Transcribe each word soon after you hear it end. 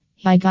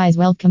Hi guys,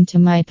 welcome to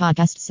my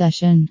podcast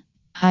session.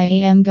 I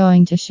am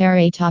going to share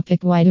a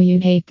topic: why do you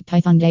take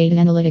Python data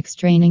analytics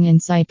training in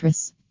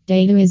Cyprus?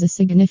 Data is a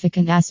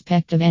significant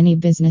aspect of any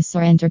business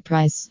or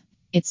enterprise.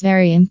 It's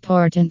very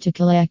important to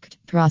collect,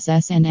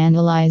 process, and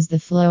analyze the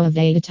flow of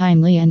data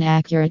timely and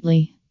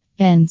accurately.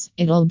 Hence,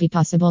 it'll be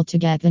possible to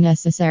get the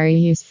necessary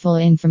useful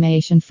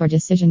information for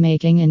decision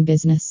making in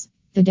business.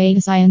 The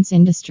data science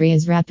industry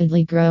is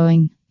rapidly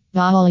growing. The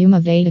volume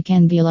of data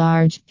can be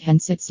large,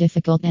 hence it's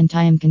difficult and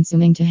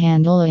time-consuming to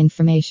handle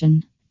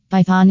information.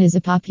 Python is a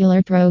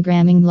popular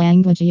programming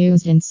language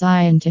used in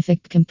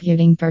scientific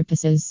computing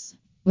purposes.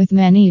 With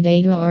many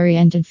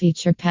data-oriented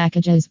feature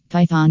packages,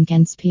 Python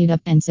can speed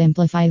up and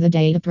simplify the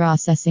data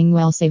processing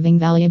while saving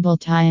valuable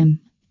time.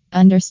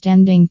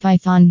 Understanding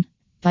Python.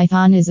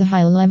 Python is a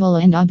high-level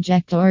and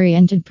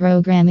object-oriented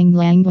programming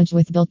language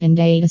with built-in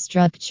data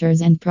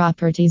structures and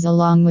properties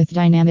along with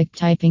dynamic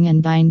typing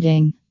and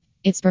binding.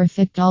 It's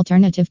perfect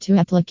alternative to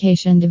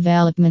application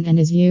development and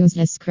is used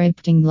as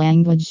scripting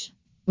language.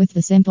 With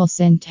the simple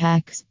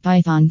syntax,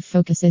 Python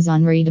focuses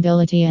on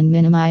readability and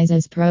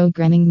minimizes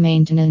programming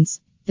maintenance.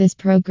 This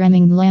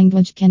programming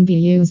language can be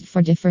used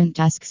for different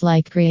tasks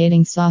like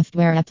creating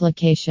software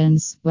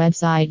applications,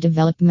 website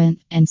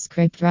development, and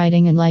script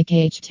writing unlike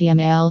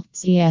HTML,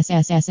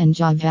 CSS, and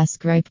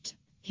JavaScript.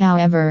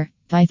 However,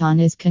 Python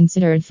is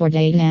considered for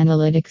data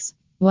analytics.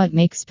 What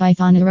makes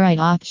Python a right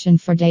option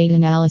for data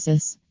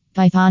analysis?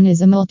 Python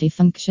is a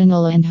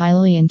multifunctional and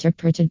highly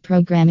interpreted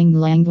programming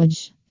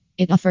language.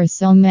 It offers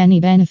so many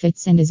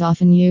benefits and is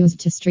often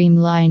used to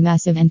streamline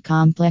massive and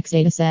complex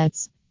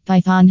datasets.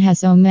 Python has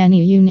so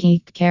many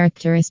unique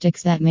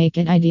characteristics that make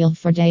it ideal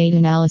for data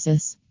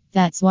analysis.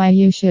 That's why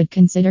you should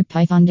consider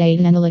Python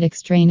data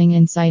analytics training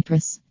in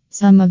Cyprus.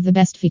 Some of the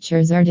best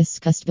features are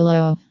discussed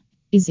below.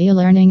 Easy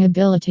learning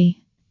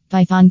ability.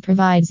 Python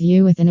provides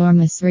you with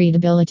enormous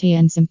readability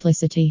and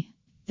simplicity.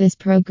 This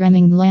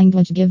programming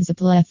language gives a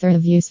plethora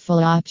of useful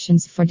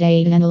options for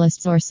data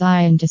analysts or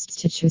scientists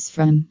to choose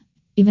from.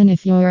 Even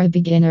if you're a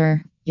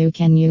beginner, you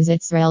can use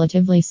its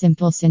relatively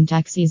simple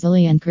syntax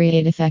easily and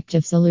create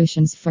effective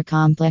solutions for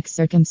complex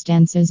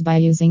circumstances by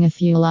using a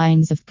few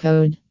lines of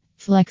code.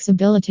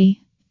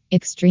 Flexibility.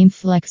 Extreme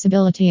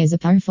flexibility is a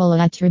powerful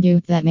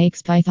attribute that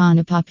makes Python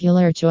a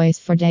popular choice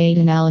for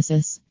data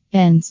analysis.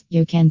 Hence,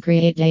 you can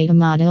create data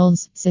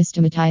models,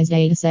 systematize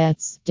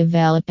datasets,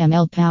 develop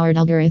ML-powered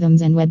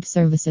algorithms and web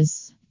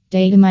services.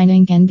 Data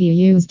mining can be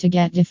used to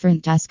get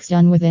different tasks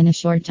done within a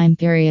short time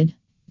period.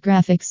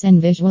 Graphics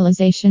and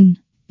visualization.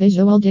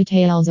 Visual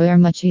details are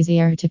much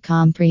easier to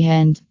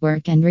comprehend,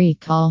 work, and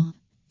recall.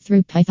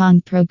 Through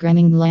Python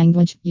programming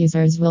language,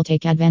 users will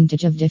take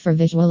advantage of different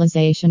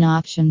visualization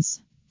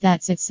options.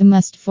 It's a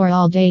must for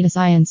all data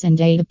science and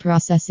data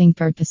processing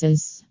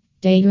purposes.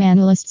 Data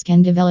analysts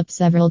can develop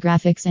several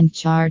graphics and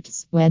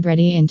charts,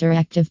 web-ready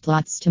interactive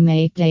plots to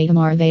make data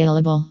more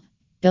available.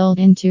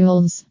 Built-in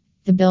tools.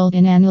 The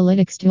built-in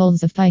analytics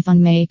tools of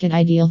Python make it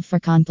ideal for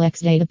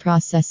complex data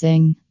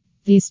processing.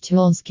 These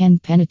tools can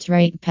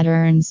penetrate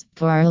patterns,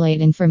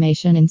 correlate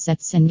information in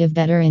sets, and give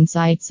better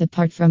insights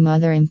apart from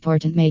other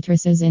important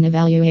matrices in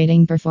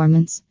evaluating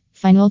performance.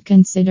 Final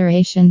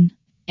consideration.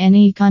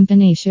 Any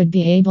company should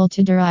be able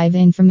to derive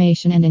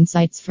information and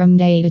insights from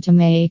data to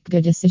make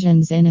good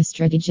decisions in a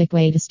strategic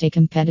way to stay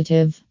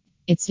competitive.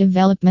 Its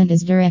development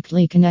is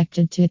directly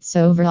connected to its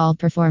overall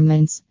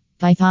performance.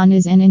 Python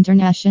is an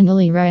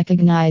internationally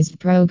recognized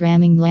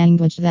programming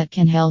language that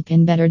can help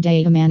in better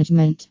data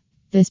management.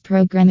 This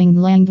programming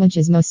language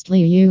is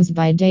mostly used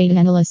by data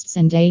analysts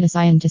and data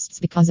scientists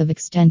because of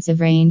extensive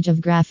range of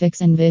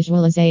graphics and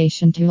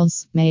visualization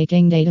tools,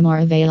 making data more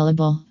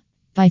available.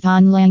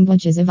 Python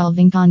language is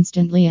evolving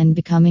constantly and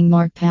becoming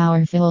more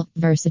powerful,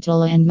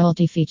 versatile, and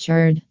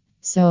multi-featured.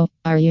 So,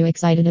 are you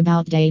excited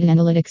about data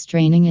analytics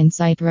training in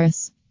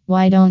Cyprus?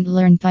 Why don't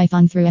learn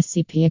Python through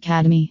SCP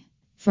Academy?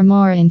 For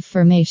more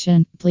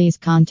information, please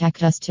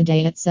contact us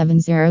today at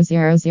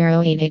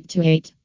 700088828.